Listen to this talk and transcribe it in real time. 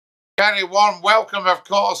Very warm welcome, of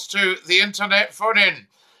course, to the internet phone-in.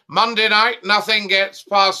 Monday night, nothing gets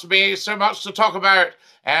past me, so much to talk about,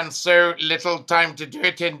 and so little time to do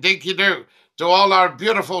it in dinky-doo. To all our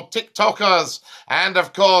beautiful TikTokers, and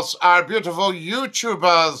of course our beautiful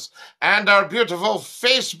YouTubers, and our beautiful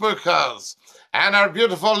Facebookers, and our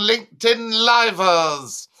beautiful LinkedIn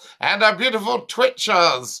Livers, and our beautiful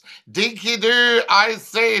Twitchers, dinky-doo, I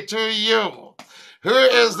say to you. Who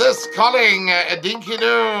is this calling,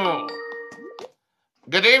 dinky-doo?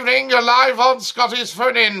 Good evening, you're live on Scottie's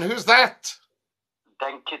phone-in. Who's that?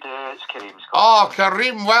 Dinky-doo, it's Kareem, Scottie. Oh,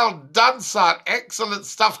 Kareem, well done, sir. Excellent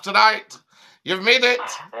stuff tonight. You've made it.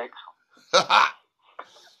 Excellent.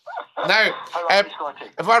 Now, How are you,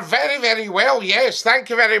 Scottie? we're very, very well, yes. Thank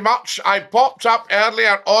you very much. I popped up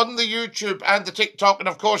earlier on the YouTube and the TikTok, and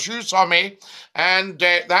of course you saw me, and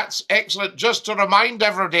that's excellent. Just to remind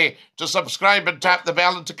everybody to subscribe and tap the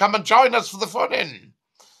bell and to come and join us for the phone-in.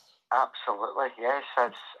 Absolutely, yes.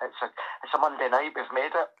 It's a Monday night, we've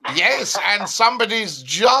made it. Yes, and somebody's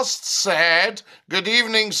just said, good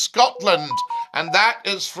evening, Scotland, and that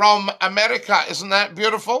is from America. Isn't that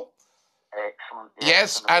beautiful? Excellent.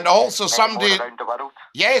 Yes, and also somebody... around the world.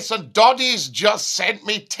 Yes, and Doddie's just sent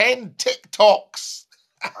me 10 TikToks.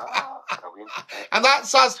 Brilliant. And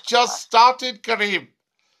that's us just started, Kareem.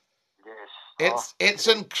 Yes. It's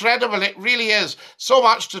incredible. It really is. So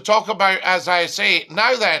much to talk about, as I say.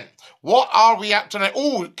 Now then, what are we at tonight?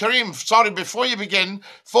 Oh, Kareem, sorry, before you begin,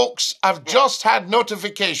 folks, I've just had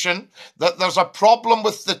notification that there's a problem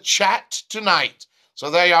with the chat tonight. So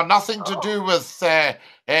they are nothing to do with,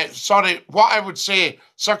 what I would say,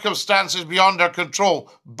 circumstances beyond our control.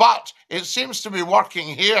 But it seems to be working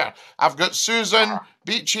here. I've got Susan,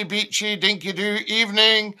 Beachy, dinky-doo,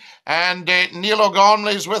 evening, and Neil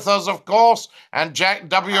O'Gormley's with us, of course, and Jack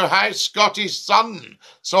W. Hi, Scottie's son.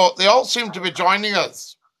 So they all seem to be joining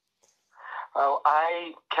us. Well,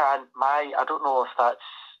 I don't know if that's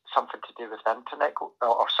something to do with the internet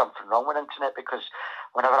or something wrong with the internet, because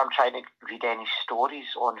whenever I'm trying to read any stories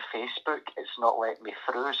on Facebook, it's not letting me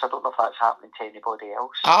through, so I don't know if that's happening to anybody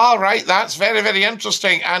else. All right, that's very, very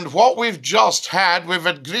interesting. And what we've just had, we've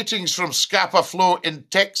had greetings from Scapa Flow in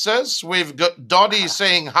Texas, we've got Doddy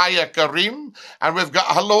saying hiya Kareem, and we've got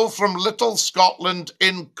hello from Little Scotland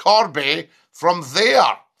in Corby from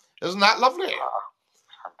there. Isn't that lovely?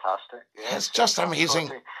 Fantastic. Yes, it's just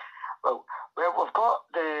amazing. Well, we've got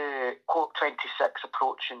the COP26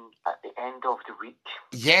 approaching at the end of the week.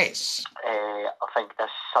 Yes. I think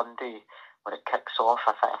this Sunday, when it kicks off,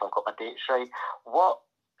 I think if I've got my dates right, what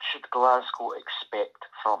should Glasgow expect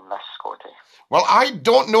from this, Scottie? Well, I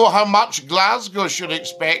don't know how much Glasgow should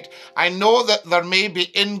expect. I know that there may be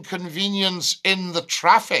inconvenience in the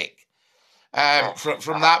traffic.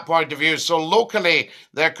 From that point of view. So locally,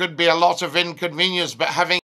 there could be a lot of inconvenience, but having